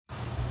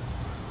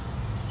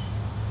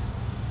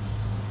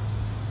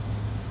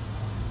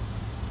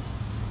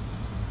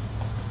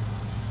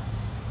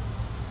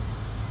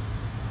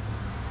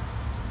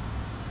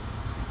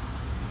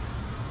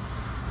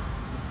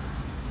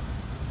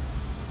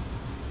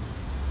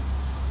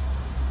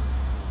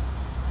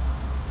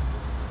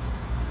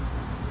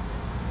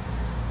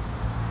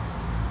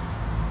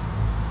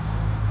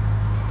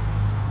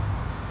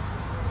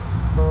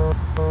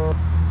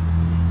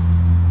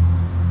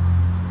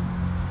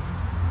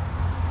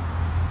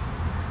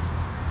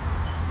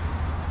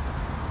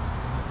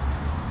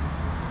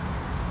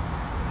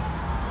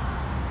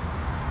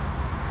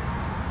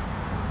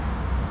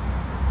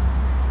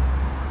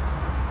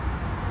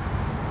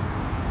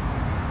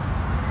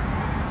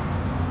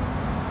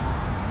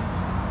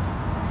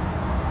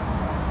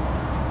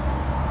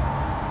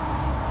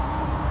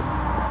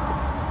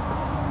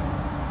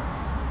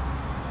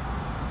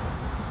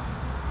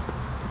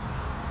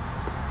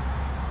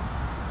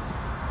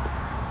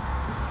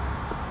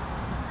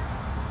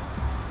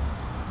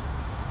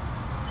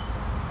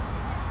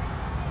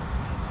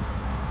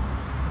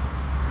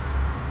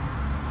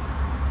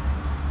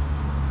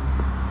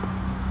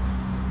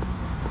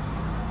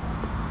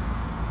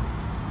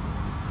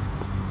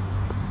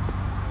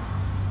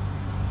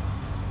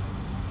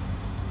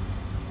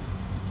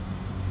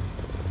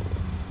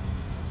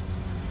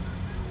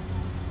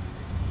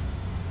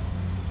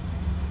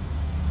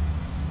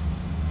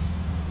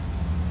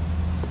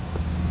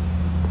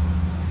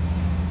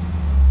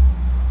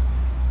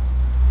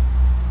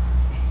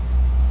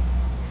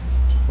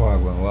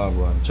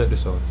Wagwan. Check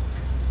this out.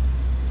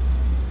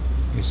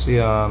 You see,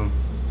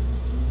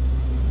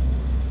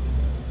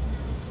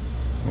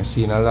 you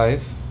see in a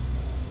life.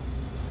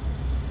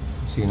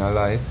 See in a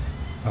life.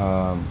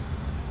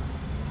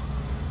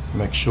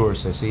 Make sure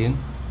say seeing.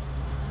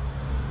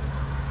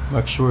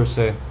 Make sure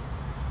say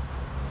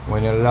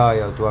when you're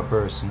loyal to a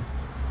person.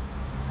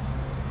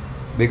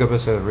 Big up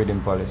yourself,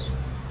 Rhythm Palace.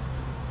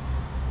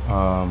 Big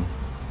up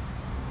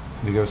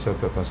yourself,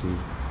 Pepper Seed.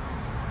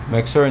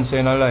 Make sure say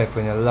in a life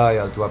when you're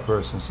loyal to a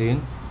person, see?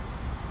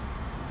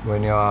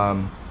 When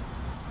you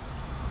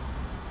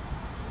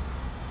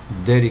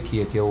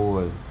dedicate your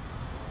whole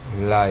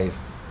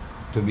life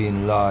to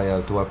being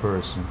loyal to a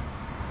person,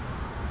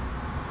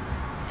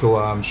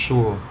 to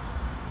show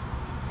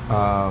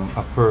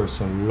a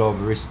person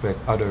love, respect,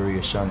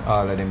 adoration,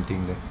 all of them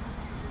things there.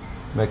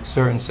 Make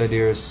certain say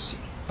there's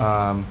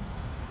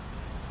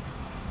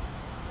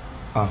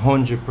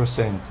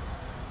 100%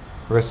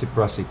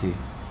 reciprocity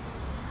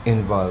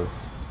involved,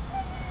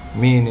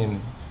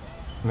 meaning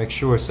make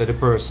sure so the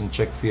person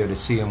check for you the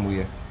same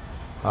way,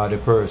 or the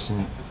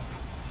person,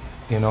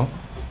 you know,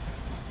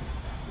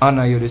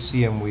 honor you the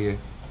same way,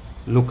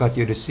 look at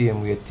you the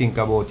same way, think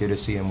about you the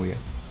same way.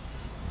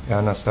 You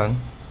understand?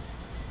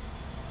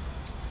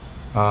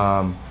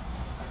 Because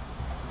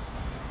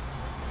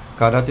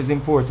that is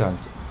important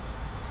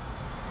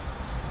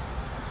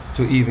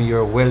to even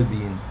your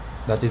well-being,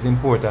 that is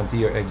important to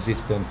your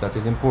existence, that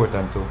is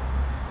important to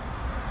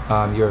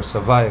your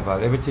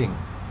survival, everything.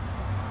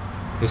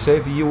 You say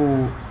if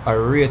you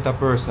rate a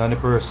person and the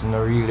person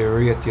really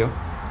rate you,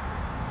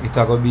 it's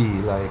going to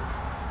be like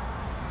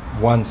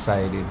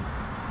one-sided.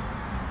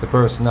 The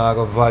person not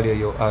going to value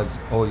you as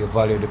how you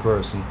value the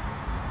person.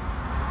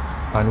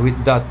 And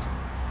with that,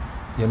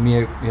 you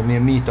may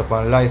meet up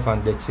on life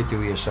and death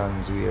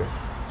situations where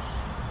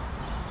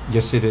you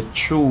see the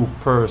true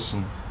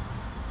person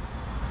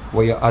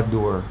where you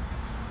adore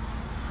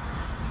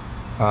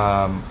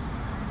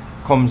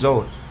comes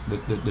out.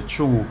 The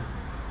true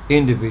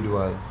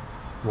individual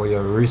where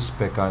you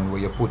respect and where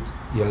you put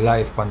your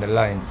life on the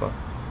line for.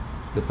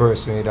 The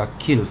person where you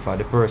kill for,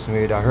 the person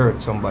where you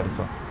hurt somebody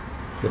for,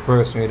 the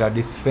person where you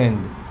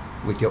defend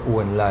with your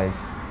own life.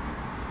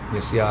 You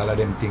see all of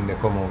them things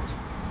that come out.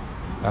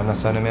 You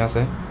understand what I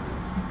say?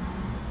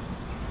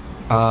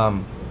 I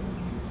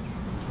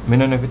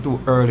don't know if it's too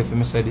early for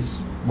me to say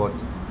this, but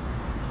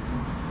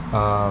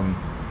I'm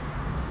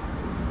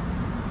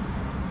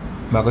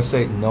going to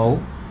say it now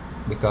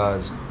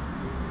because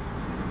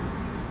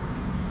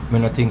I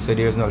don't think so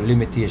there's no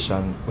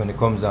limitation when it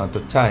comes down to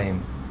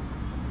time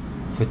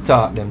for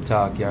talk them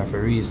talk or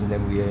for reason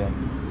them way.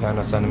 You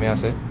understand what I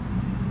say?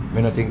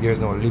 I don't think there's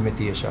no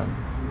limitation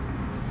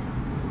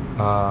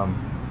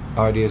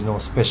or there's no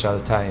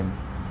special time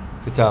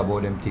for talk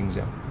about them things.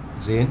 Yeah.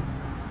 See?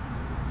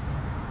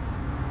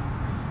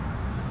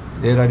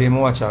 The other day I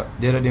watch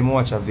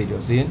a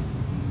video, see?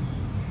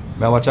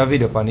 I watch a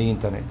video on the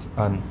internet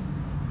and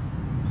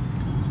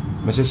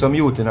I see some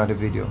youth in the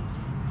video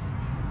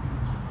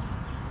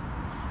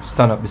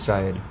stand up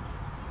beside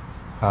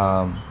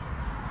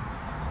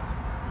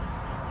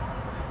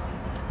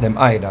them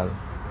idol.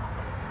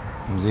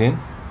 You see?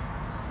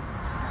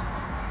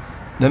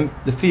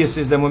 The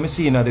faces them when I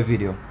see in the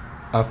video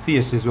are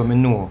faces when I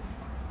know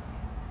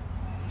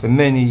for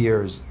many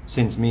years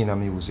since me in the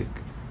music.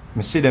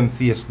 I see them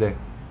face there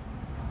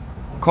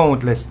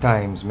countless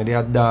times. Me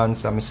they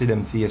dance and I see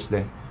them face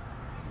there.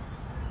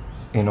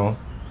 You know,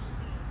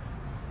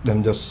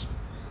 them just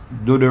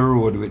do the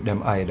road with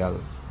them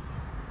idol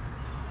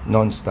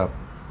non-stop.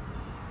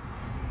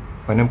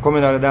 When them come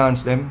in at the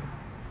dance them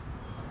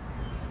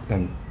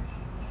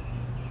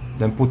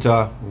put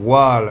a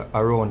wall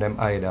around them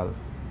idol.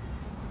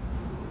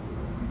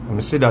 And I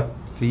see that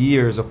for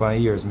years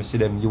upon years. I see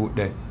them youth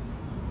there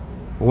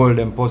hold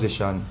them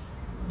position,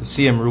 the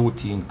same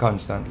routine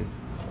constantly.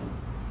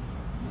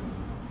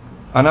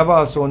 And I've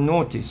also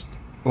noticed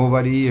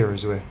over the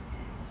years where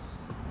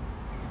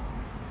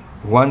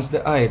once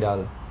the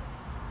idol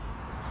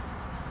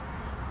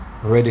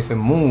ready to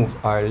move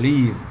or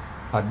leave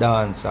a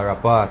dance or a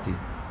party,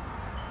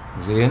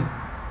 see?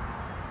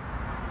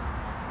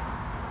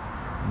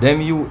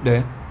 Them youth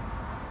there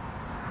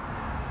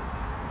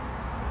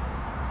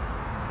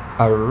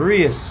a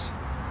race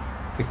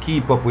to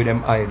keep up with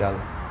them idol.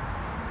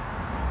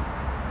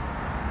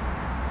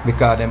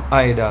 Because them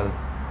idol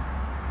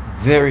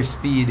very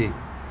speedy.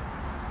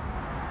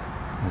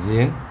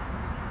 See?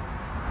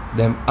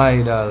 Them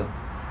idol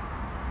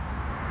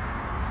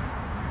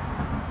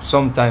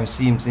sometimes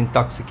seems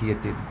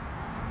intoxicated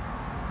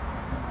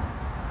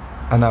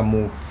and I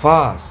move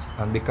fast,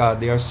 and because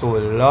they are so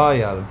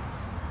loyal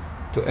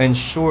to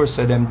ensure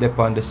so them dip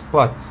on the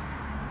spot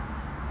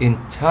in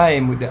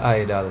time with the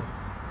idol,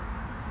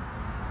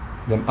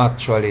 them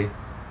actually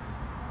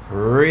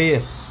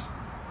race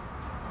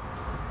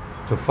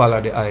to follow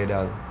the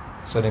idol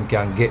so them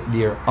can get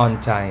there on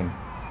time,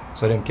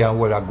 so them can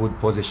hold a good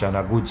position,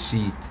 a good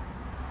seat,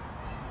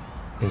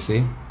 you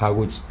see, a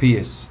good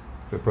space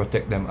to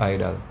protect them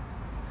idol.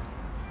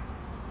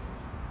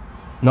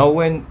 Now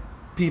when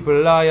people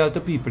loyal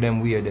to people them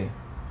way there,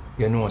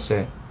 you know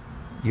say,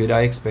 you'd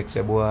expect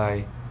say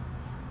boy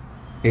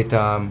it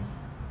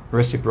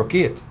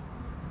reciprocate.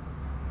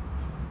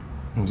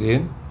 You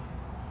see?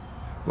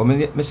 But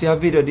me see a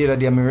video the other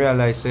day, me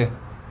realize say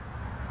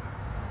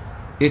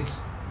it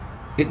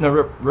not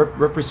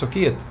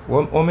reciprocate.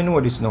 How me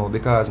know this now?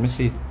 Because me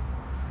see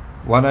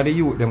one of the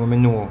youth them me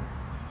know,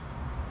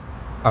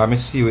 or me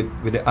see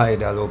with the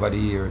idol over the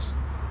years.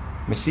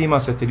 Me see him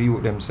say to the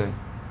youth them say,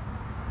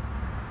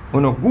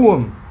 uno go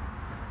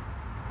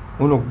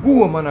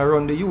home and I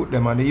run the youth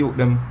them, and the youth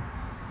them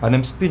and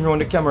them spin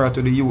round the camera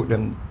to the youth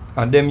them,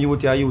 and them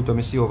youth are youth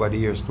me see over the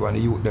years too, and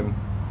the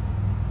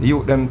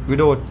youth them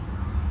without,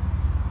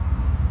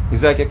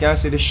 it's like you can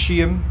see the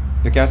shame,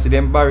 you can see the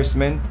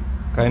embarrassment,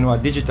 because you know a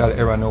digital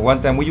era now.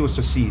 One time we used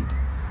to see it,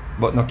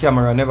 but no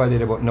camera never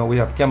did it, but now we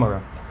have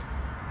camera.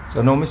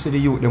 So now me see the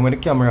youth them, when the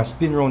camera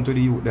spin round to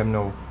the youth them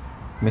now,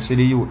 me see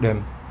the youth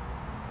them,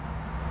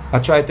 I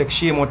try to take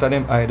shame out of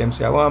them eye, them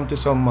say I want to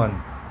some man.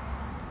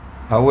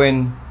 And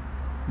when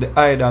the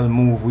idol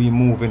move, we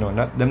move, you know.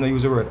 Not, them not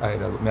use the word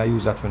idol, but me I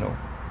use that for now.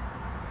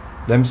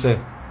 Them say,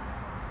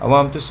 I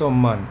want to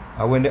some man.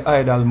 And when the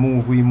idol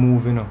move, we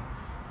move, you know.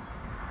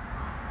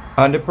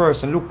 And the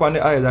person look on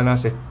the idol and I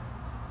say,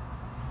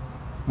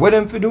 what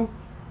them for do?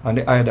 And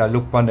the idol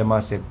look on them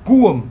and say,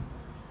 go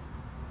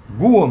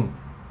home.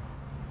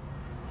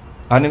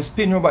 And them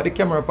spin about the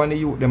camera upon the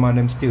youth, them and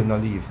them still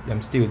not leave.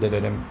 Them still there,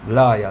 them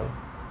loyal.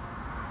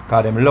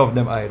 Because them love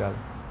them idol.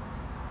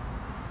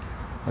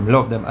 Them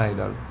love them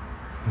idol.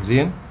 You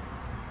see?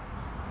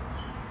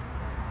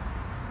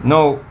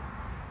 Now,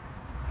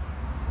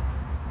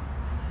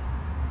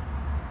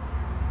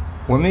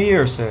 when me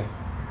hear say,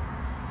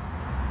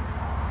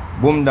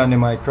 Boom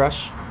Dynamite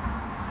crash,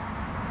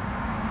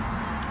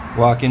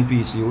 walk in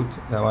peace youth,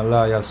 I'm a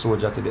loyal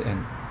soldier to the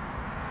end.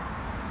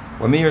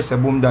 When me hear say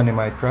Boom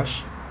Dynamite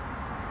crash,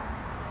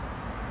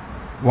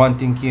 one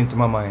thing came to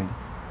my mind.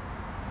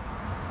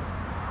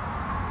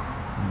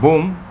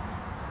 Boom,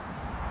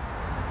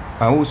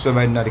 and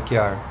whosoever in the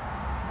car,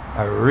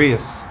 a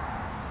race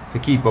to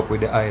keep up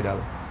with the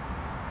idol.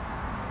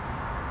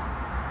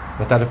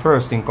 But the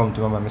first thing come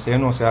to my mind. I say, you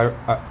know, say,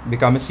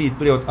 because I see it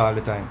play out all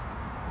the time.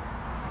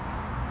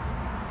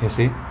 You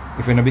see?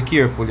 If you don't be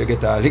careful, you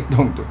get a lick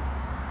down to.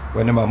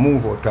 When they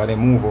move out, because they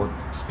move out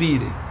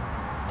speedy.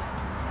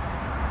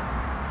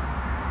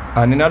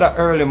 And in that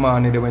early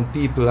morning, when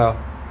people are,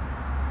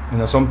 you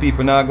know, some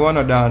people now go on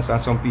a dance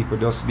and some people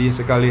just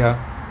basically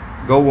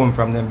go home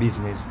from them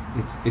business.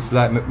 It's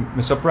like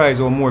me surprised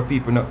how more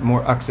people,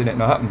 more accident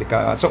not happen,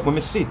 because that's something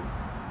me see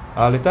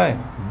all the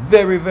time.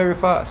 Very, very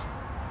fast.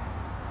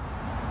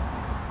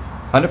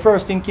 And the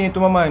first thing came to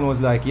my mind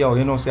was like, yo,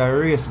 you know, say a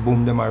race,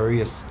 boom, them a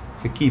race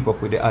to keep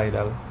up with the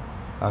idol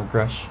and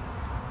crash.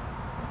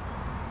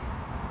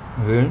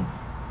 Well,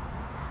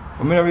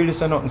 I mean, I really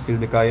say nothing still,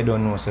 because you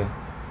don't know, say.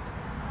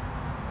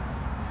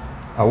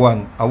 I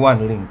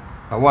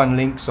one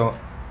link, so,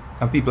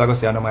 and people are going to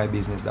say, I know my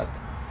business that.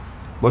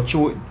 But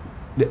through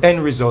the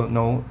end result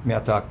now, me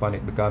attack on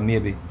it, because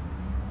maybe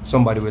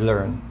somebody will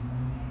learn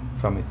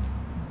from it.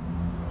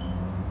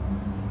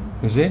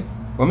 You see?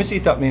 When I see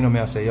it happening,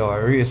 I say, yo, I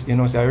race, you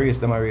know, say I race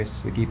them, I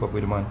race, we keep up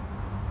with the man.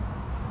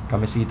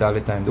 Because I see it all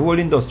the time. The whole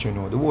industry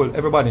know,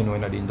 everybody know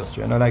in the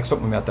industry. And I like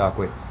something I attack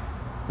with,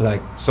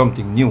 like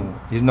something new.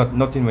 It's not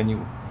nothing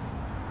new.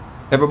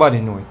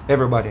 Everybody know it,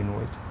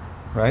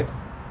 right?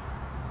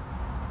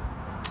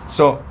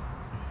 So,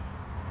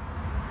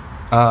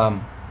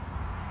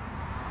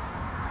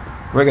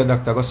 reggae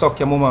doctor, go suck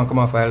your mama and come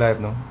off your life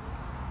now.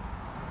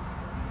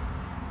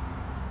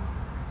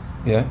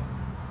 Yeah?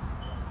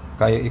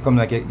 Because you come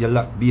like you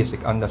lack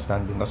basic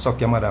understanding. Go suck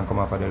your mother and come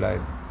off of the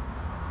life.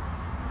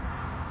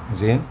 You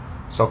see?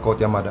 Suck out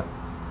your mother.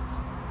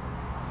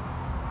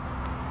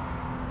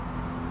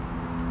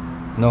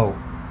 No.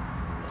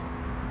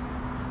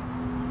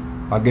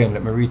 Again,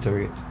 let me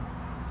reiterate.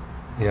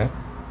 Yeah?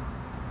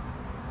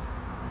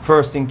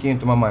 First thing came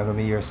to my mind when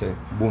I hear say,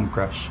 boom,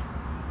 crash.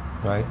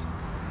 Right?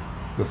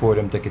 Before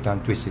them take it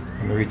and twist it.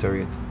 Let me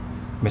reiterate.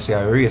 I say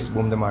a race,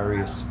 boom, them a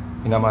race.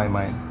 In my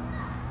mind.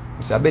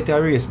 I say I bet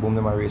a race, boom,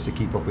 them a race to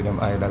keep up with them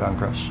idol and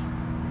crash.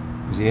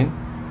 You see?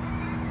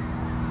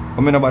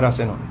 But I nobody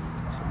say nothing.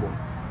 So boom.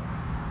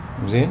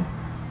 You see?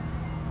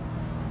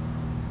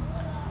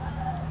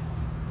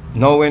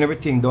 Now when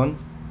everything done,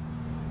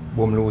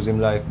 boom, lose him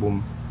life,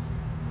 boom.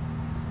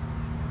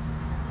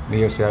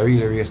 Me say I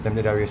really race them,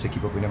 did I race to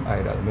keep up with them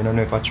idol. I don't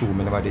know if I true, I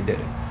never did that.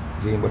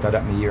 You see? But I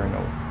that me hear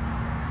now.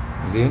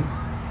 You see?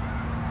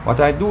 What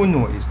I do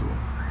know is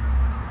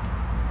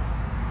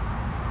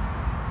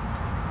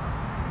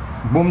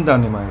Boom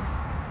Dynamite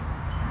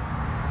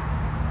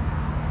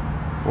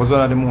was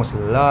one of the most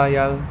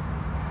loyal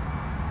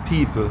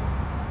people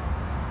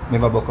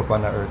never buck up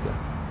on the earth.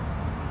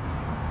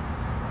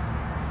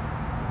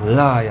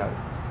 Loyal.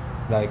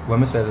 Like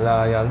when I say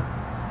loyal,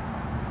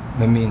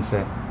 I mean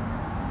say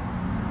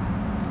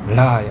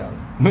loyal.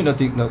 I don't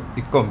think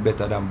it come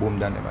better than Boom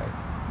Dynamite.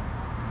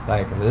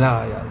 Like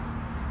loyal.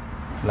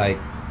 Like,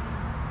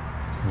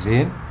 you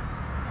see?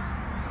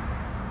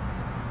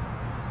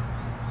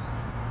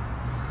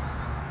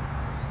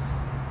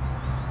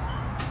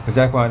 It's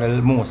like one of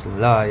the most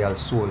loyal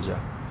soldier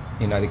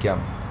in the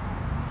camp.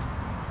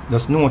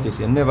 Just notice,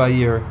 you never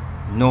hear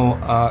no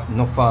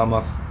form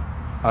of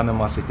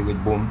animosity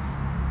with Boom.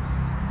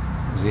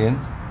 See?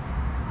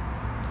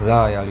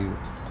 Loyal youth.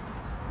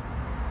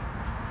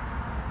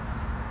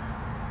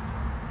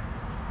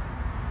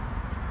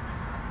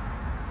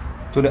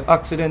 To the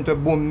accident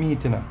of Boom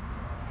meeting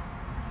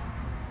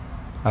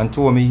and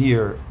told me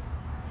here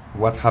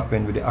what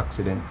happened with the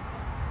accident.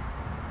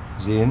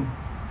 See?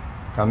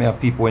 Because I have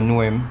people who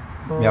know him.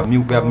 We have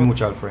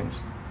mutual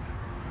friends.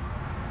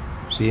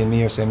 See me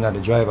here saying that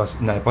the driver's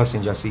in the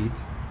passenger seat.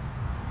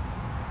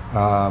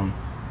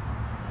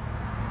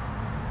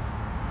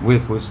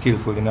 Willful,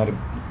 skillful in the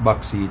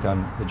back seat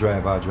and the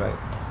driver drive.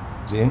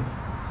 See?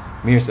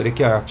 Me here say the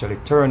car actually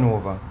turn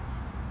over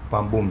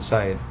from Boom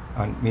side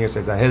and me here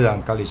says a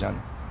head-on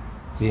collision.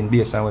 See in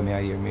based on what me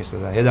hear, me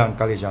says a head-on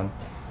collision.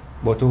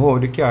 But to how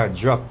the car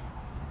drop,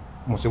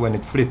 must say when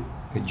it flip,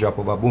 it drop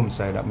over Boom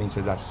side, that means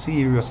it's a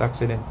serious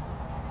accident.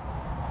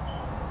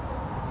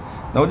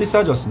 Now this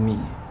is just me.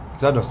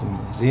 It's just me,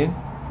 see?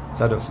 It's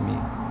just me.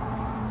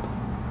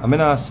 I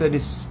mean I said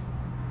this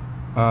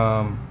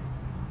well,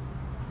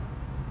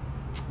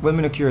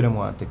 I don't care them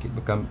want to take it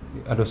because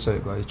I just say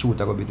the truth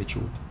is going to be the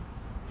truth.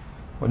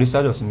 But this is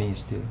just me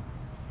still.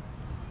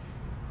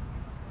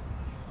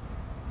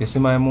 You see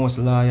my most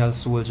loyal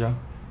soldier?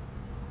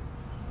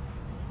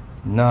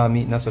 Now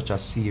meet not such a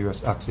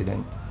serious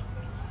accident.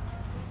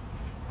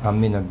 And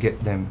me not get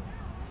them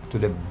to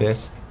the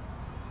best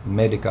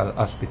medical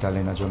hospital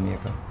in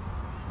Jamaica.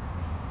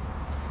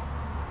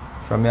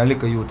 From a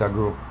little youth I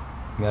grew up,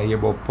 I hear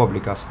about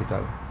public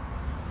hospital.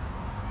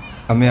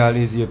 And I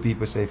always hear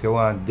people say if you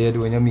want dead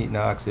when you meet in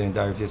an accident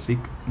or if you're sick,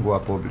 go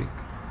to public.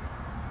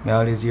 I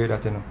always hear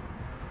that, you know.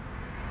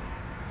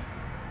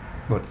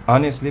 But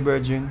honestly,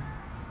 Virgin,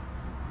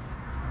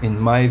 in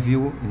my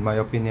view, in my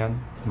opinion,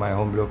 my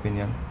humble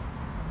opinion,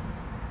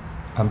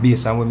 and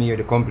based on what me hear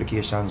the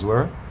complications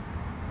were,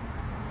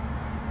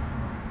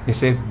 you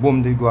say if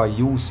Boom did go to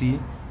UC,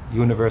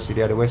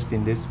 University of the West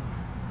Indies,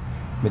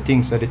 I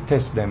think so they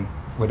test them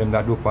with them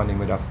that do upon him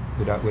with a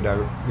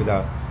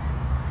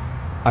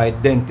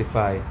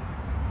identify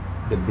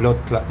the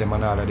blood clot them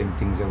and all of them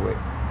things away.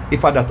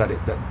 If I that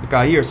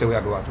because here say we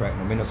are go out right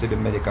now, I don't see the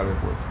medical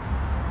report.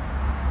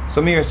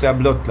 So me here say a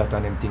blood clot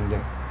and them thing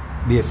there,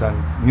 based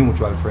on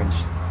mutual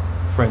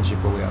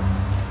friendship we have.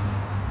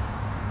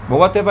 But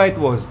whatever it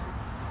was,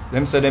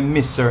 them say they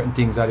miss certain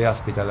things at the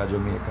hospital of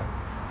Jamaica.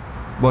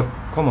 But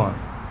come on.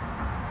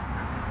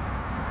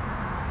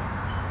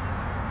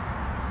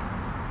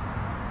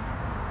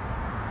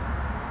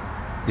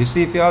 You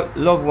see, if your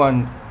loved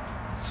one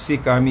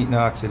sick or meet in an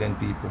accident,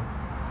 people,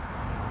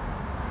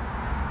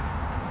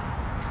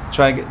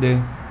 try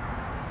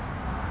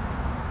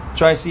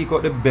seek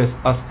out the best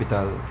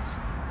hospitals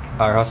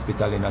or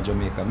hospital in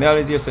Jamaica. I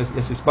always hear says,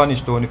 yes,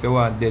 Spanish Town, if you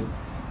want dead,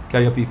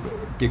 carry people,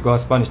 go to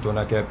Spanish Town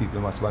or carry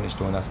people in Spanish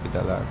Town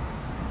hospital or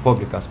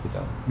public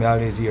hospital. I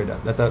always hear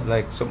that. That's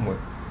like something where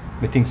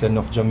I think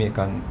enough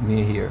Jamaican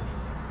me here.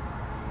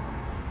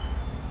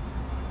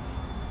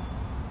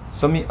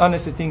 So me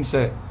honestly think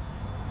say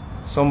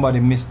somebody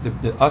missed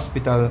the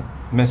hospital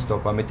messed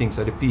up and I think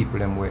so the people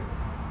them way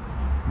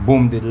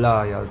Boom did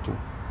loyal to.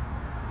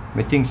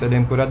 I think so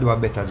them could have do a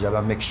better job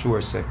and make sure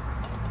say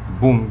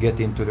Boom get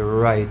into the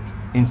right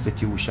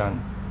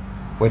institution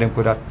where them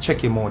could have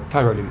check him out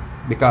thoroughly.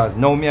 Because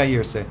now me I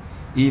hear say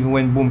even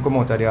when Boom come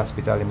out of the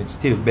hospital him it's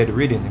still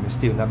bedridden, him is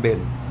still in a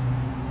bed.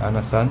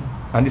 Understand?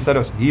 And this are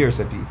just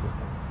hearsay people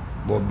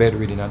about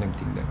bedridden and them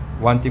thing there.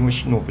 One thing we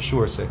should know for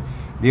sure say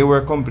there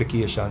were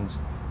complications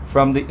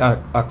from the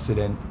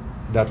accident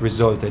that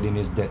resulted in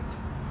his death.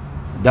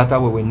 That's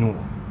how we know.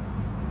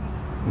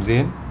 You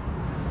see?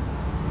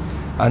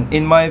 And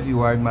in my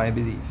view or in my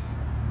belief,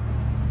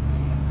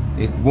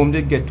 if Boom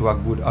did get to a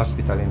good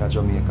hospital in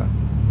Jamaica,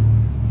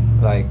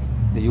 like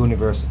the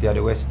University of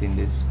the West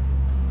Indies,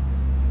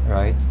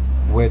 right,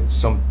 with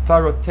some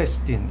thorough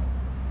testing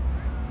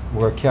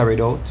were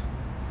carried out,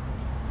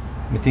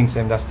 I think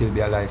that still be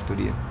alive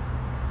today.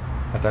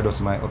 That's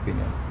just my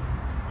opinion.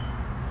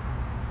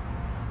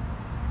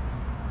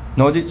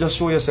 Now, just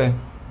show you, say,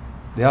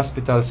 the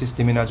hospital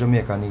system in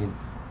Jamaica needs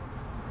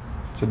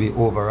to be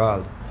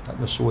overhauled. That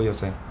just show you,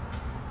 say,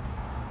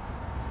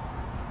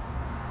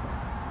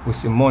 we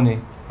see money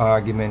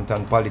argument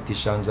and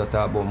politicians that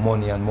talk about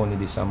money and money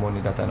this and money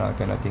that and all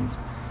kind of things.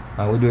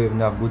 And we don't even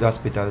have good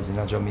hospitals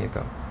in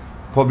Jamaica.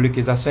 Public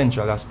is a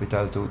central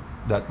hospital to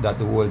that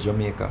the whole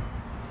Jamaica,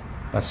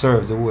 that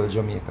serves the whole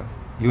Jamaica.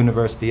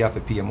 University have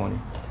to pay money,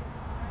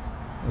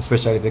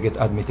 especially if you get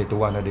admitted to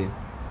one of the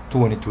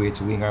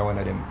 22 wing or one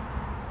of them,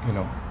 you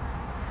know.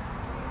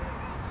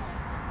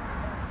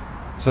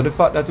 So the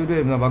fact that we don't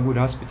even have a good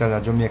hospital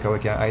in Jamaica, we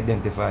can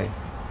identify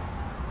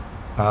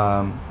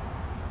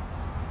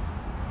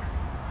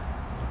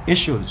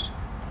issues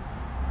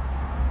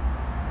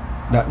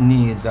that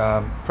needs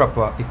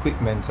proper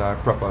equipment or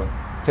proper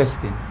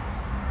testing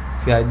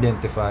to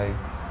identify,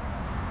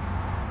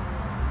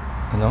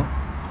 you know,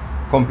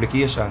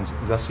 complications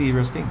is a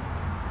serious thing.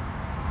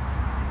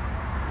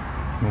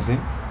 You see?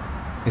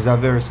 It's a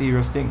very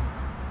serious thing.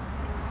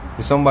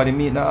 If somebody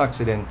meet in an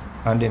accident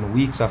and then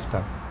weeks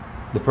after,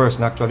 the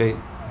person actually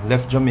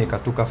left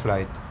Jamaica, took a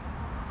flight,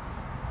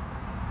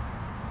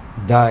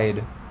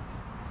 died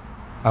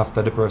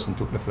after the person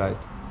took the flight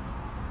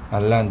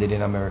and landed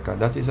in America,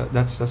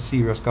 that's a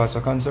serious cause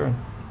of concern.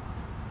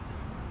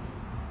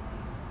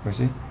 You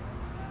see?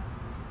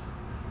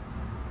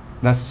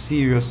 That's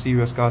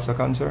serious cause of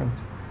concern.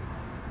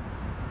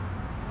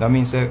 That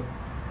means that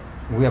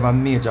we have a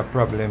major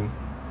problem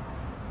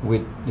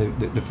with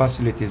the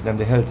facilities,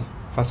 the health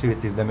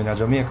facilities in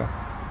Jamaica.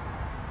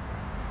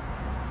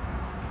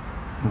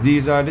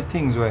 These are the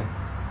things where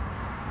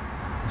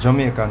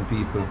Jamaican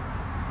people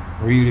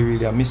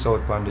really miss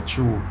out on the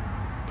true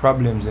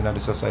problems in the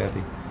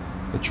society,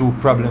 the true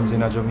problems in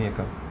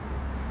Jamaica.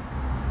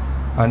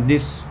 And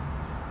this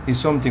is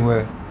something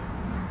where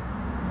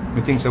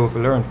we think so we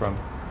will learn from.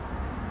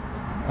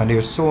 And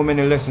there's so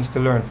many lessons to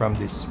learn from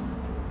this.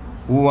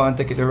 Who want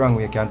to take it the wrong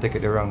way can take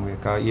it the wrong way,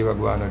 because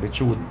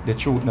the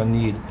truth no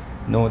need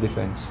no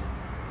defense.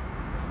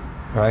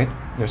 Right?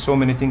 There's so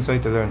many things I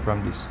to learn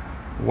from this.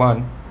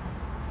 One,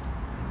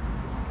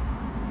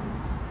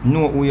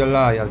 know who you're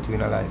loyal to in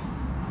your life.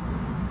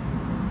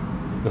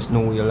 Just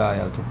know who you're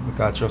loyal to,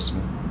 because trust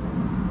me,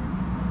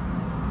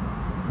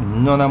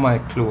 none of my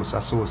close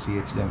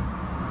associates them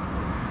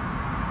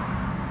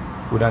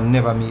would have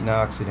never meet in an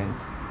accident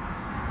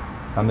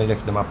and me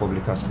left them at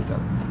public hospital.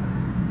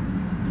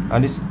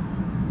 And it's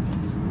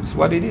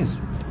what it is.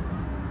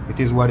 It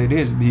is what it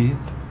is, B.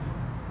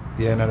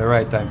 Yeah, and at the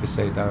right time to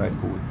say it, alright,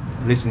 cool.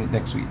 Listen it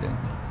next week then.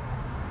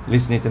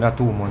 Listen it in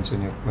 2 months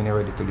when you're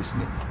ready to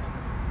listen it.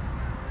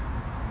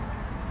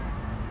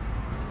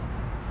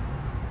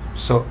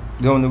 So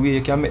the only way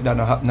you can make that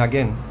not happen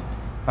again,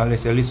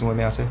 unless you listen what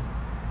me I say.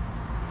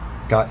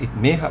 Because it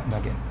may happen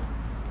again.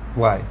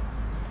 Why?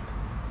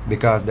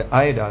 Because the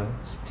idol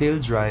still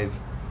drive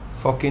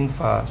fucking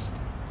fast,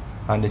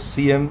 and the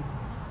same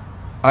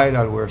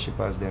idol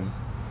worshippers them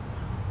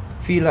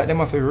feel like them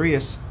have a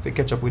race to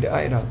catch up with the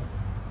idol.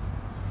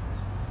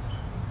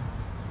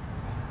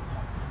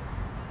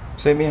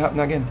 So it may happen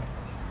again.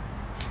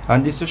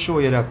 And this to show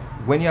you that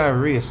when you're a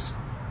race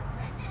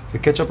to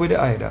catch up with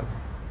the idol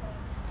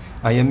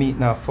and you meet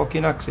in a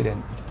fucking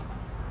accident,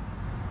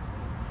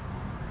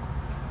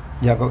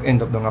 you're going to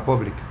end up down a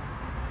public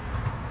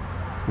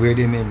where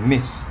they may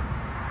miss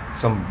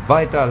some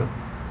vital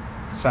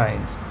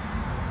signs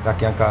that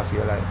can cost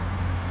your life.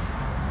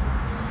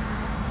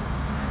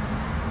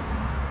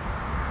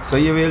 So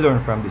you will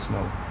learn from this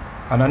now.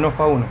 And enough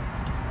for you.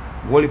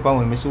 Whole heap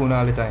of you, I see you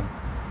all the time.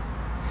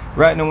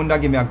 Right now, when they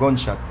give me a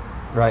gunshot,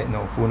 right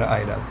now, for an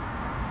idol.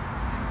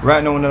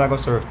 Right now, when I go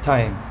serve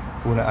time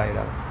for an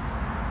idol.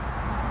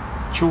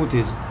 Truth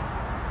is,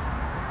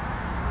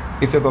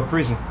 if you go to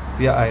prison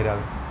for your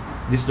idol,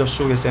 this just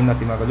shows you saying that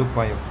him are going to look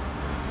for you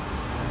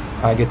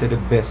and get you the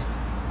best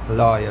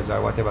lawyers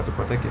or whatever to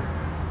protect you,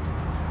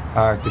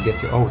 or to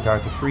get you out, or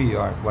to free you,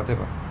 or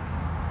whatever.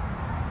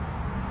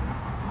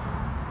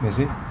 You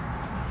see?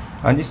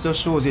 And this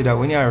just shows you that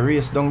when you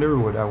race down the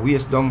road, a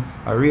race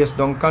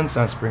down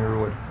Constant Spring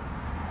Road,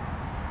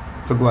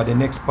 to go at the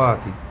next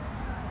party,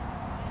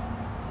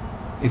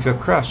 if you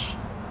crash,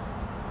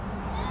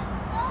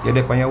 you're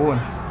there on your own.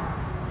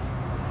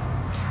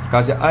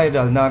 Because your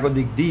idol now go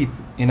dig deep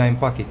in your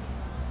pocket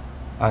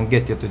and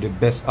get you to the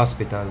best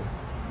hospital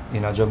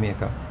in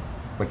Jamaica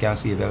where can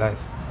save your life.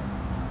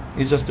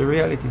 It's just the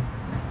reality.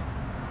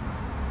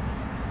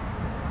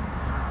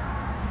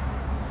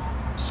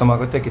 Some are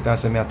going to take it and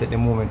say, I take the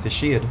moment to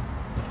shade.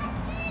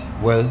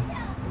 Well,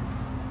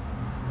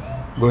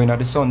 go in at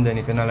the sun then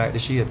if you don't like the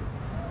shade.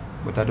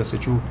 But that's the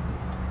truth.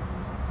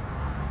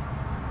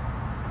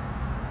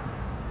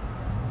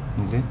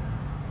 You see?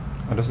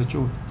 And that's the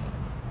truth.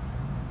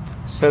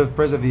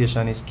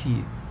 Self-preservation is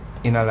key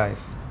in a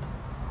life.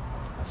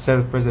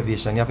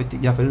 Self-preservation. You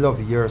have to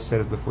love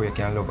yourself before you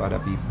can love other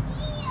people.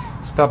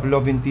 Stop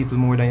loving people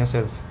more than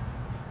yourself.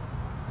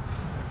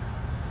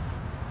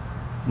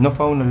 Not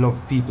for you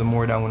love people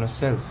more than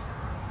yourself.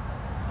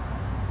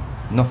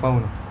 Not for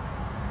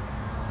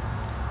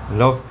you.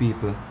 Love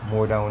people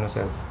more than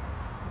yourself.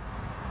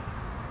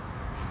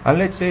 And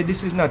let's say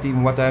this is not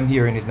even what I'm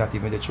hearing is not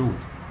even the truth.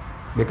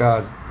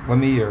 Because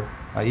when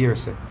I hear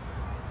say,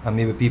 and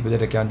maybe people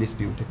that can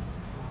dispute it.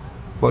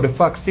 But the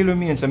fact still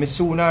remains, I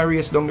soon I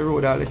race down the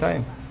road all the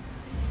time.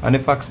 And the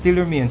fact still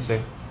remains,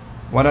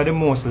 one of the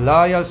most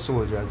loyal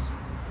soldiers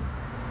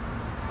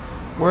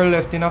were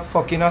left in a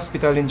fucking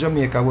hospital in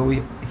Jamaica where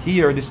we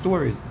hear the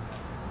stories.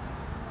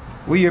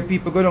 We hear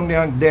people go down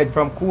there and dead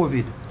from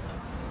COVID.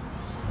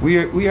 We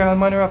hear all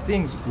manner of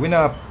things. We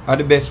not are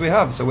the best we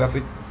have, so we have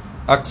to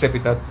accept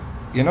it that,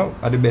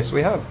 are the best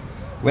we have.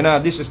 We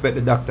not disrespect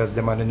the doctors,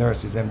 them and the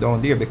nurses, them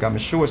down there, because I'm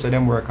sure so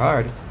them work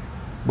hard.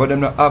 But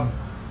them not have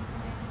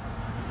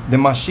the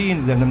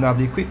machines, them not have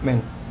the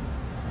equipment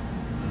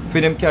for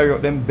them carry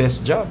out them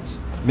best jobs.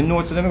 I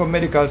know so them go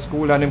medical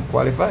school and them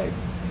qualified.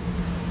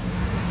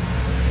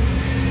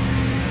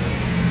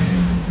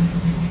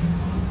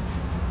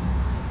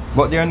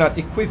 But they are not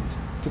equipped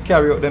to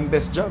carry out them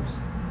best jobs.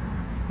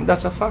 And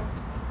that's a fact.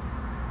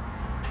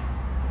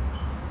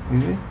 You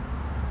see?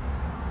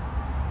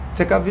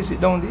 Take a visit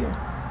down there.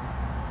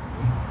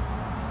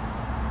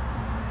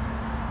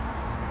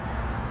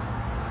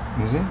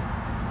 You see?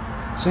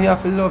 So you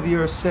have to love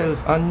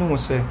yourself and know,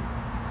 say,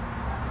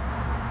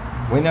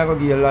 when you go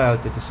give your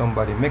loyalty to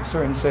somebody, make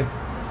certain, say,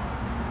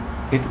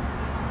 it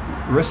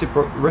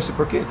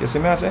reciprocate. You see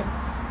me I say?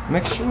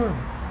 Make sure.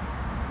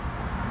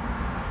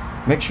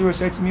 Make sure,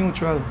 say, it's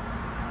mutual.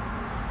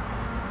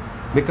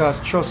 Because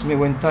trust me,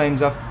 when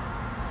times of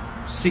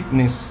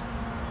sickness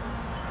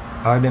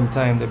or them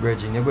time the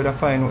bridging, you're going to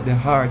find out the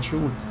hard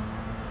truth.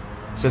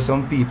 So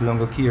some people don't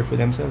go care for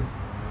themselves.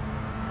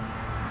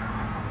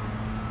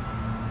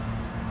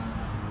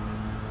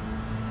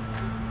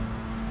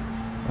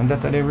 And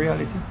that's the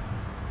reality.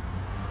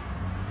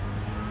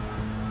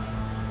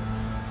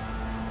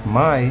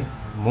 My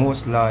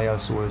most loyal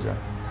soldier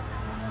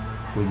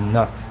will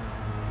not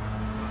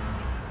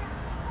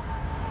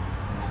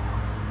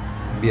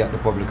be at the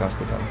public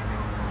hospital.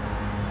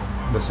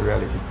 That's the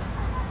reality.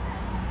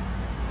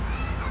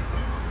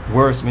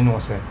 Worse, me know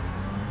say,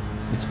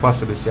 it's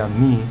possible say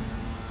me,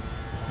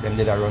 them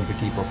did a run to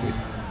keep up with.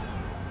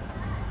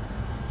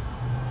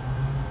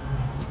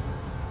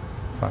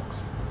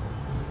 Facts.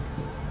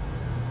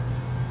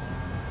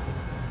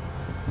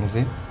 You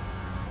see?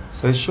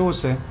 So it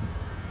shows say,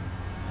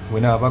 we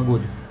have a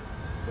good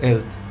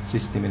health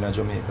system in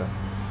Jamaica.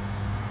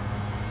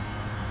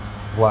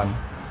 One.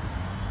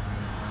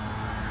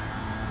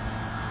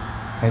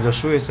 And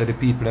just show you say the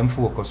people them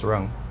focus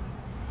wrong.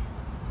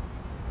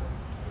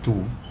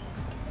 Two.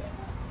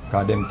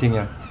 Because them things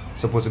are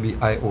supposed to be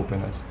eye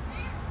openers.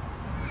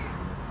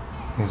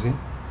 You see?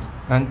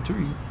 And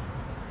three.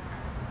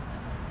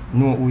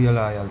 Know who you're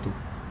loyal to.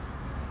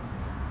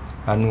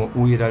 And know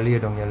who you'd lay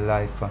down your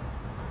life for.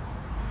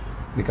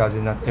 Because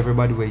it's not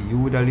everybody where you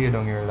would have laid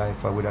down your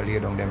life or would have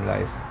laid down them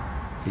life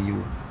for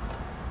you.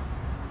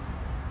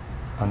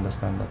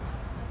 Understand that.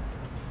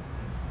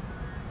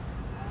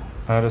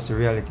 And that's the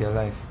reality of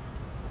life.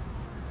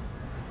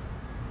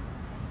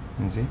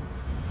 You see?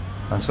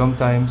 And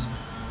sometimes,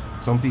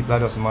 some people are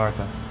just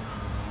martyr.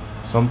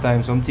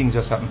 Sometimes some things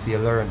just happen for you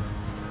to learn.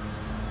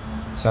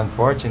 It's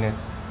unfortunate.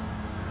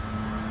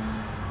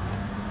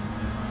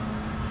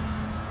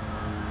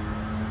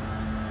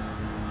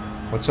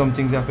 But some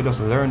things you have to just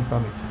learn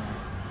from it.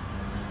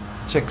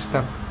 Check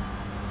stock.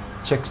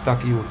 Check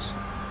stock youths.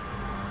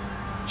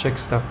 Check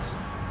stocks.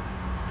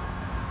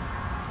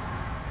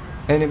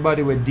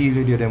 Anybody will deal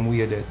with you them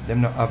way dead.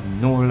 Them not have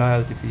no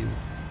loyalty for you.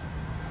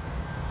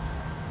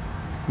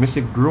 I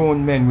see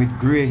grown men with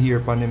grey hair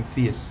upon them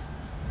face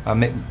and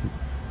make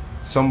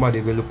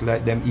somebody will look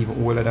like them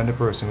even older than the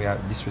person we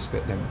have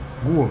disrespect them.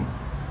 Go home.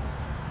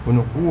 We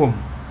no go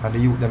home and the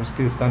youth them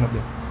still stand up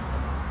there.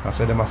 I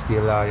say them are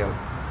still loyal.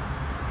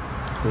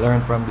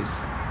 Learn from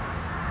this.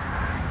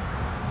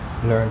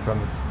 Learn from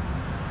it.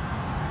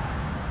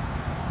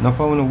 Not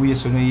for you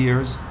waste on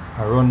years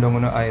or run down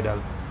on an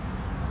idol.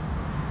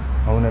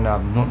 I want to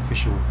have nothing for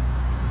sure.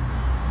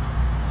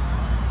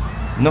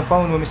 Not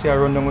for when I say I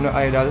run down on an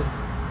idol.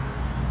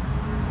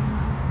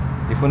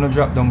 If you don't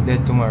drop down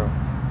dead tomorrow,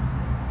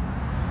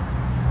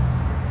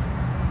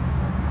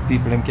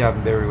 people them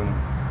can't bury you.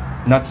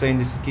 Not saying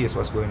this is the case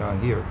what's going on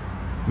here.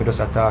 I just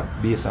attack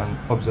based on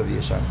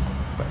observation.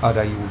 But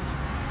other youth,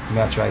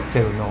 I try to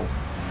tell now.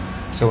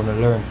 So I want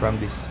to learn from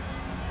this.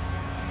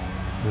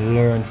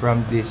 Learn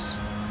from this.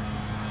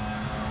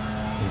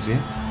 You see?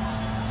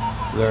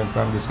 Learn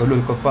from this. Go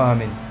look at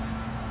farming.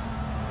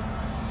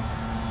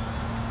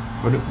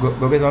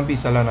 Go get one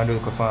piece of land and do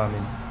look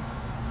farming.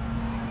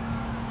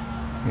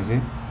 You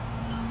see?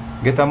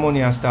 Get the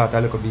money and start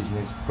a little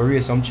business. Go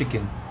raise some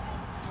chicken.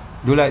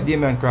 Do like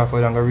Damian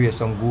Crawford and go raise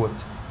some goat.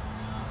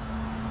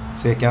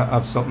 So you can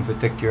have something to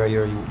take care of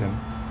your youth them.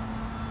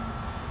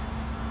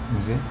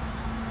 You see?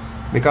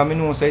 Because I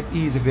know so it's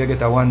easy if you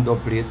get a one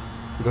dub plate,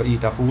 you go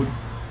eat a food.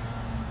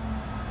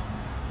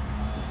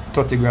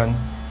 30 grand,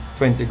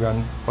 20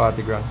 grand,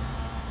 40 grand.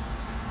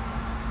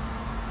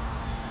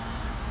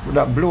 Would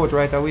that blow it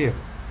right away?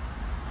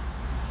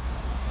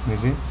 You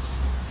see?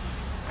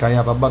 Because you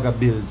have a bag of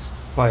bills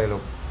pile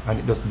up and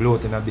it just blow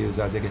it in the bills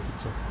as you get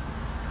it.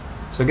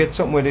 So get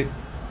something with it,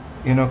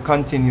 you know,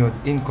 continued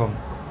income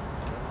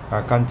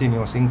or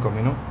continuous income,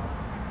 you know.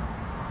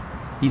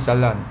 Piece of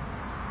land,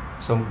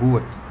 some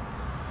goat,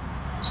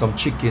 some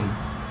chicken,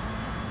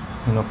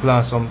 you know,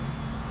 plant some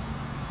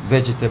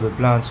vegetable,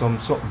 plant some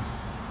something,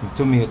 some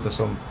tomato,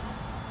 some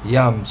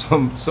yam,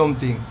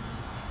 something,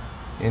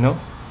 you know.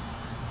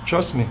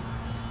 Trust me,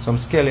 some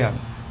scallion.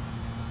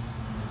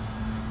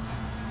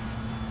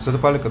 Set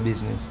up a little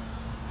business.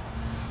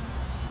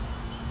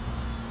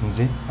 You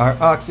see? Or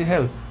ask for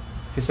help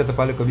if you set up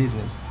a little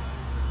business.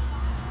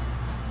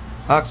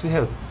 Ask for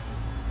help.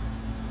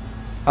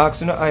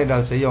 Ask no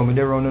idol, say, yo, me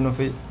dey round enough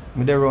for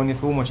me dey round you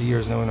for how much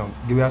years now.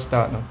 Give me a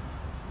start now.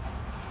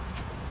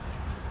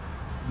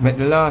 Make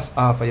the last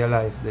half of your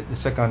life, the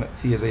second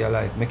phase of your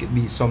life, make it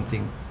be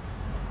something,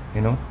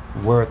 you know,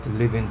 worth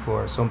living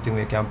for, something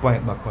we can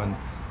point back on, you know, say,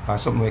 yo, me dey round enough for me dey round you for how much years now. Give me a start now. Make the last half of your life, the second phase of your life, make it be something, you know, worth living for, something we can point back on, you know, say, yo, me dey round enough for me dey round you for how much years now. Give me a start now. Or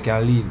something we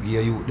can leave, give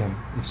your youth them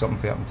if something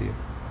fair happen to you.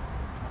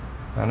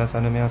 You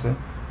understand what I say?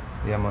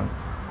 Yeah, man.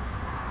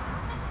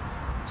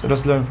 So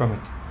just learn from it.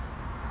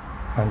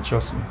 And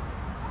trust me.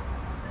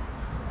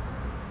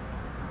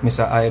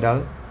 Mr.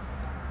 Idol,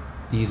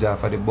 he's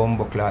for the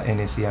Bumbuckler,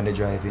 NSC and the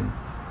driving.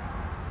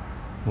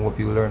 I hope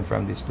you learn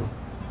from this too.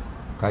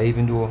 Because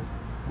even though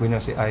we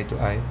don't say eye to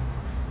eye,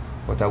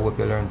 but I hope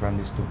you learn from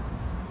this too.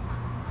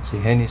 See,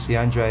 Hennessy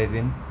and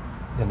driving,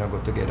 they're not go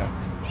together.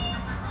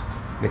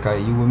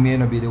 Because you may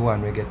not be the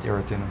one who get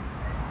hurt, you know,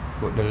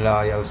 but the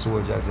loyal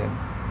soldiers, them,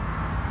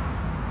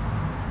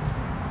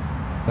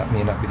 that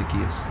may not be the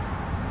case.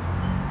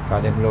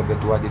 Because them love you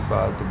to a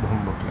default to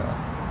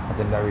Bumbuckler, and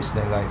then they risk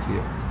their life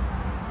here.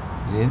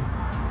 See?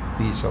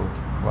 Peace out.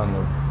 One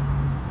love.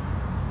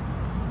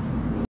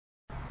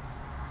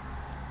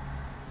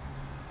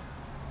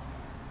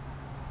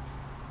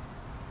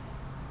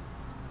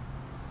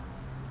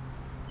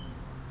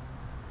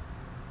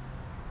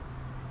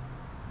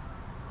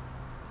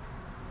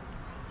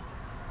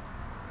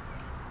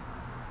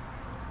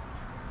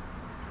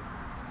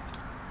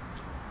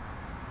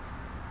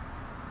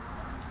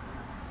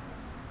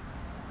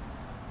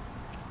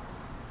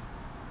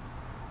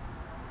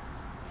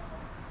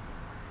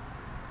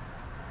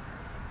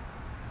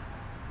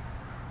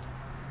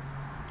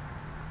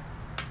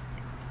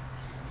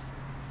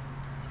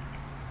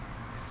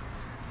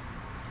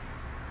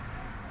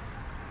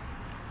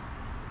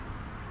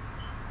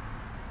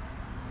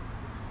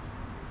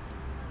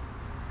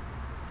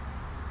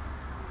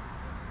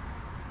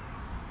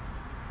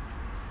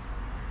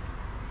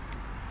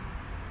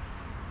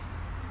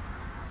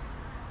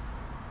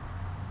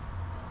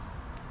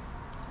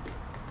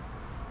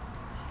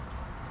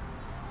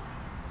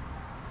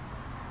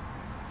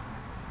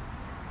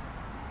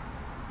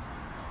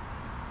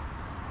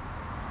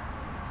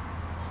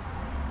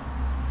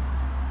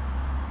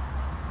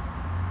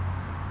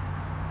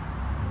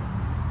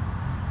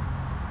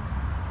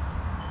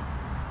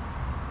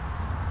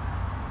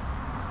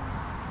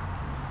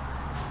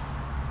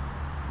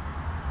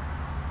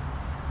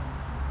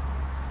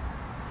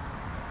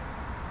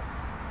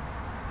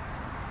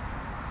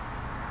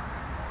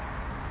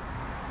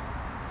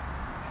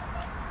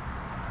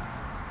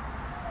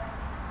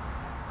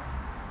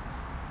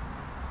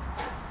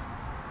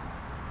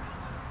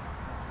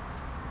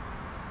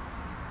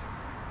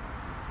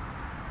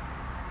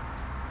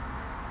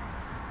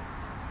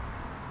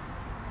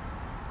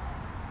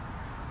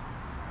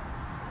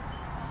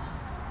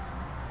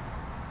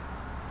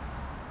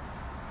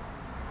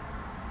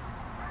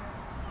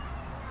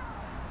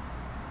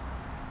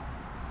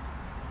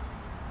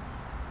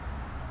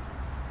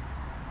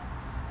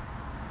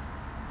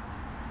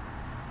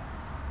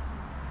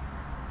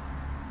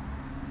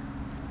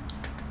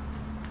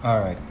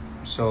 Alright,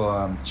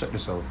 so check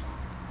this out.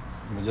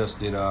 We just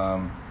did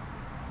a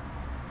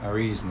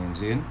reasoning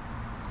in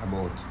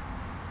about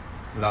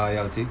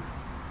loyalty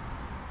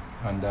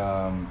and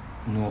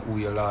know who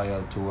you're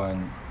loyal to,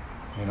 and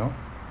you know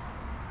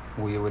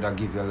who you would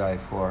give your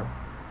life for,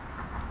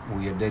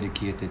 who you're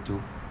dedicated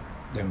to,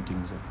 them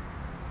things.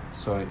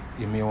 So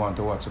you may want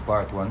to watch a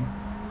part 1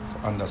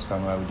 to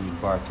understand why we're doing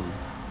part 2.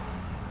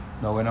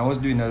 Now when I was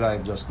doing the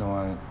live just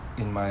now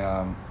in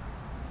my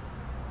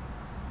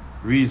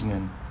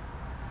reasoning,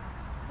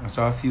 I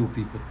saw a few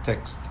people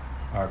text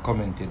or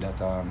commented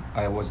that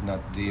I was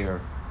not there,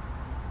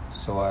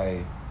 so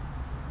I,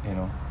 you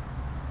know,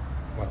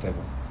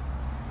 whatever.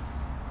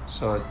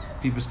 So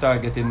people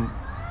start getting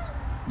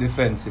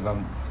defensive,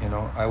 and you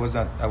know, I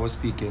was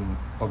speaking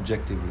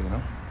objectively, you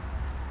know.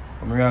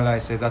 I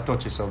realize it's a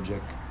touchy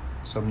subject,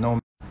 so now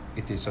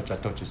it is such a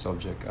touchy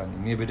subject,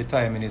 and maybe the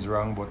timing is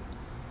wrong, but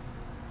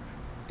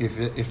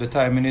if the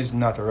timing is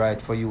not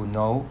right for you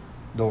now,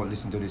 don't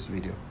listen to this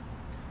video.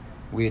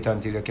 Wait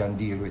until you can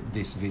deal with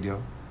this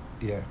video.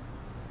 Yeah,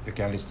 you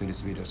can listen to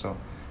this video. So,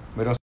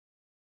 but just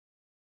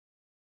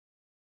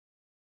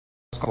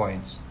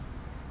points,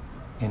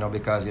 you know,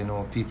 because you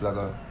know people are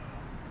gonna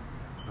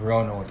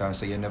run out and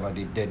say you never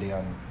did dead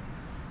and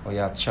or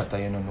you chatter,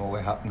 you don't know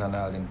what happened and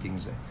all them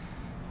things.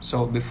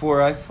 So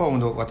before I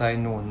found out what I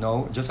know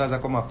now, just as I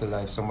come off the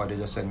live, somebody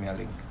just sent me a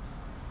link.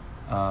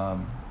 I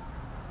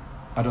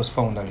just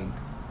found a link.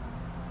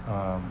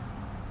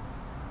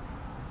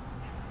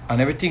 And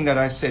everything that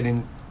I said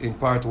in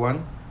part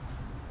 1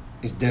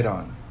 is dead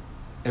on.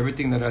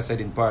 Everything that I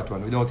said in part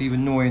 1, without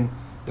even knowing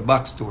the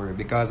backstory.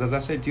 Because as I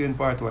said to you in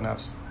part 1,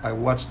 I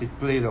watched it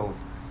play out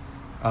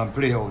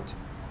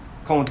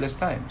countless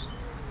times.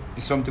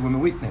 It's something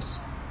we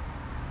witnessed.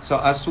 So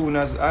as soon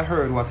as I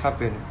heard what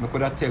happened, I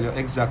could have tell you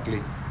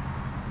exactly,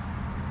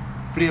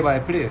 play by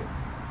play,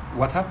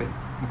 what happened.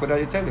 I could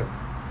have tell you.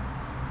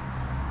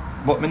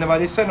 But I never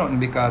did say nothing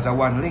because I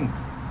want link.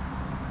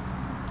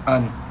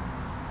 And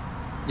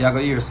you go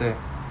here say,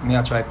 me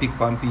I try pick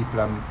on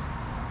people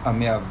and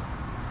me have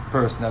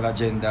personal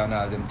agenda and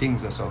all them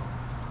things, so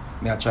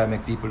me I try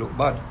make people look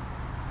bad.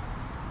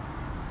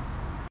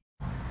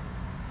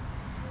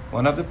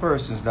 One of the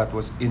persons that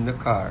was in the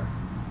car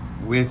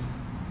with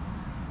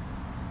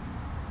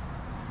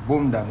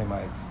Boom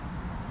Dynamite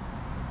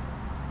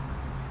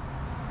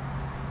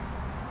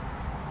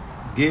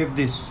gave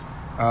this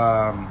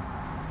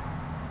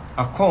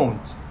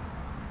account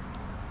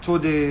to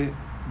the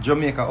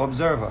Jamaica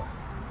Observer.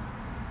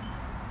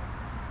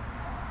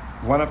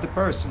 One of the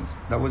persons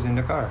that was in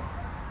the car.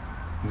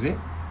 See?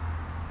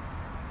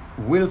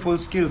 Willful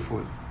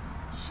Skillful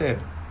said,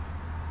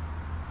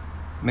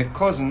 my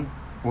cousin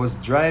was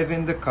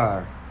driving the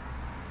car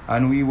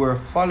and we were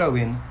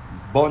following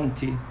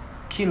Bounty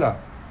Killer.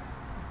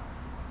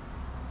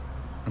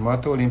 Remember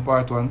I told him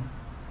part one,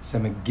 say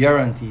me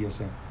guarantee you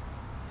say.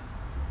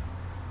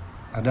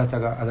 That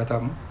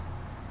happen.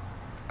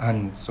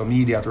 And some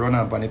idiot run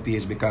up on the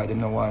page because they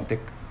don't want to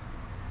take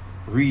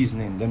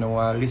reasoning. They don't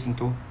want to listen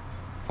to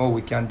how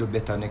we can do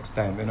better next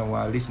time. They don't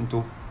want to listen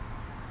to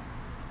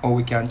how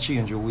we can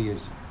change our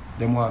ways.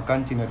 They want to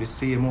continue the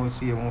same old.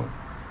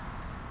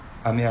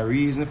 I mean, a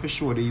reason for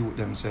sure the youth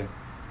them say,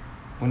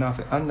 we have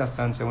to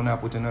understand, say, we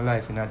not put in our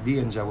life in a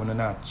danger, we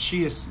not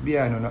chase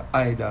behind on an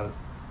idol.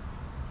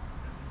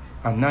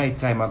 At night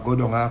time, I go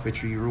down half a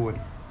tree road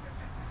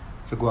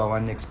to go to our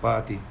next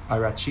party,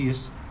 or a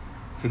chase,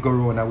 to go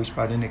around and wish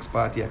for the next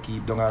party, I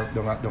keep down a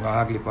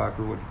Hagley Park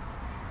Road.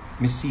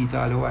 I see it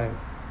all the while.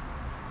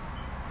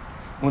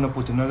 We not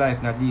put in our life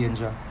in a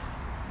danger.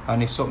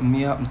 And if something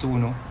may happen to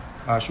you,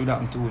 or should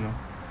happen to you,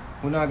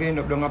 we're not going to end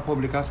up down a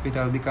public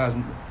hospital because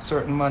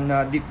certain man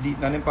not deep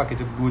in the pocket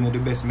to go into the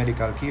best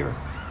medical care.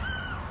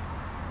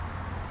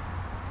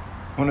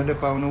 One of the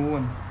power on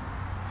own.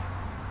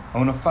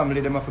 And one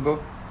family them have to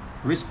go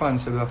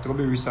responsible, have to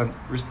be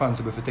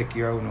responsible for take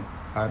care of you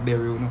or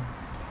bury you.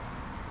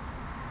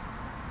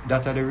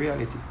 That's the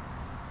reality.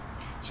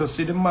 So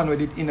see the man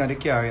with it in the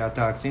car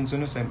attack since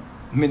you say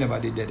me never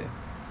did that.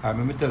 I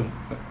remember tell me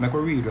I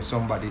read what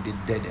somebody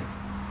did dead.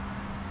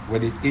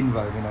 Where it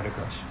involved in the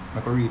crash.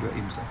 I can read what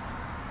him said.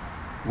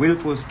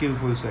 Willful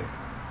Skillful said,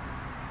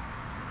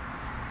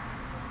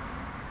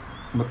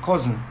 my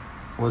cousin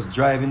was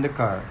driving the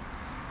car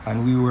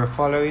and we were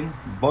following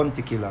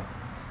Bounty Killer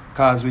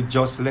because we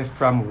just left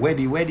from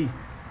Weddy.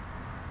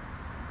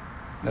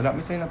 Now that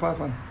me saying a part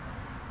one.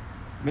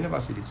 Me never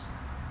see this.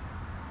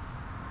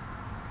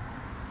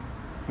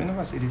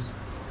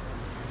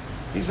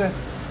 He said,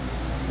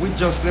 we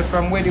just left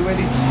from Weddy.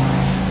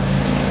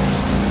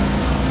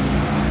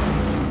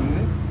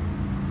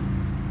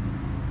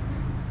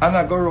 And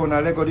I go around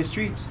and Lego the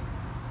streets.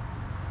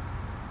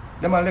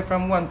 Them are left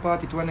from one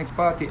party to the next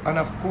party. And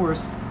of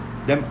course,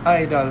 them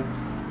idol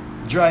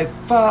drive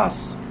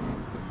fast.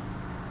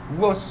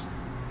 Was,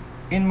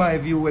 in my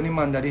view, when the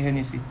man that the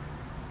Hennessy.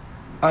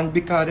 And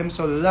because them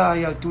so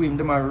loyal to him,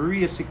 them are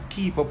race to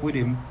keep up with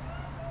him.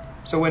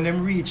 So when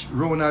them reach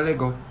round and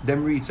Lego,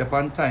 them reach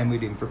upon time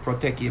with him for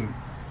protect him.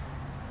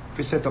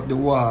 For set up the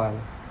wall.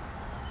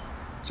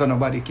 So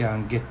nobody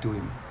can get to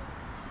him.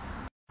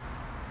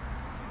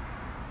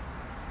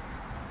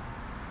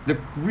 The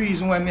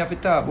reason why I have to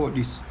talk about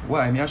this,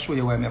 I'll show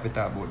you why I have to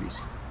talk about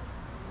this.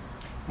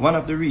 One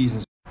of the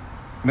reasons,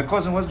 my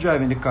cousin was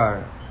driving the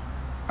car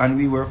and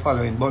we were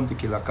following Bounty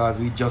Killer because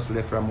we just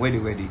left from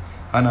Weddy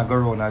and I go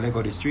around and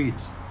Lego the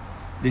streets.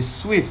 The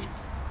Swift,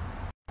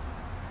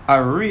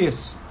 a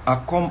race,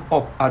 I come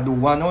up at the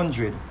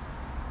 100.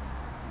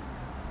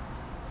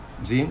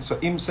 See? So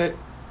him said,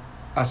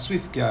 a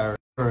Swift car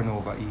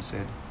turnover, he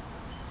said.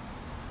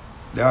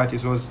 The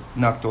artist was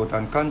knocked out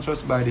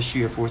unconscious by the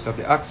sheer force of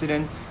the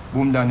accident.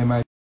 Boom down in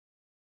my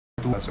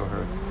also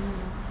hurt.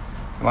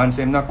 One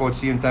same knockout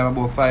same time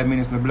about 5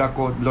 minutes, my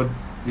blackout, blood,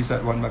 this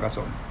at one bag of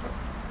sun.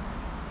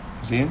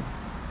 See?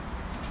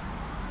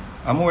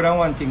 And more than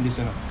one thing this,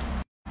 you know.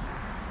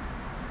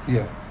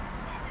 Yeah.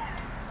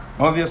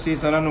 Obviously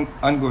it's an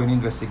ongoing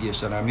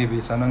investigation, or maybe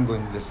it's an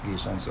ongoing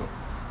investigation, so.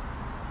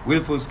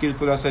 Willful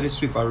Skillful, I said the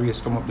Swift a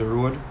race come up the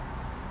road.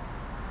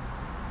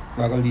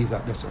 We're going to leave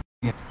that there, so.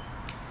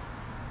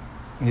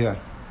 Yeah,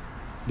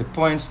 the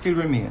point still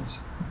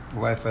remains.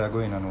 Wi-Fi are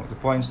going on out. The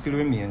point still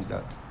remains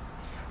that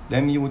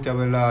them youth are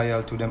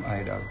loyal to them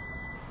idol.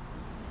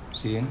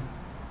 See?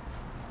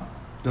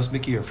 Just be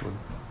careful.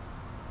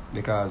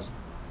 Because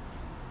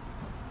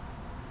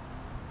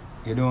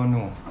you don't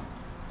know.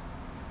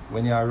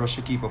 When you rush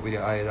to keep up with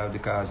your idol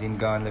because him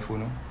gone left, you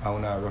know, and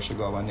when you rush to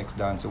go our next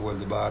dance to hold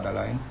the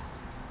borderline,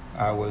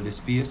 or hold the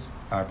space,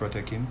 or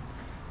protect him.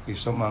 If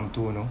something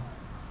to know,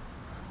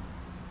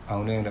 and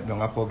when you end up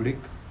down a public,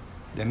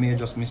 they may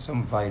just miss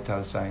some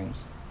vital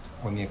signs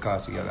when you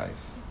cost your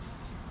life.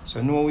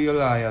 So know who you're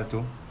loyal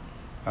to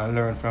and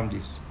learn from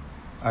this.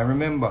 And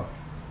remember,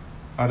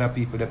 other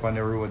people that on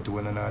the road to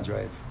when they not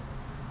drive.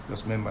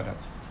 Just remember that.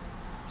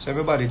 So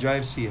everybody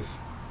drive safe.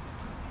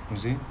 You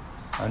see?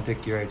 And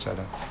take care of each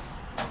other.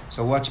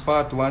 So watch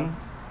part one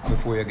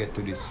before you get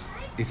to this.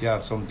 If you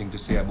have something to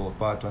say about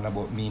part one,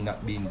 about me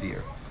not being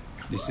there.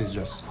 This is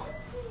just,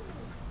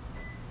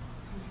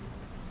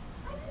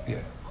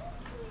 yeah,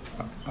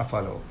 a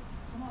follow-up.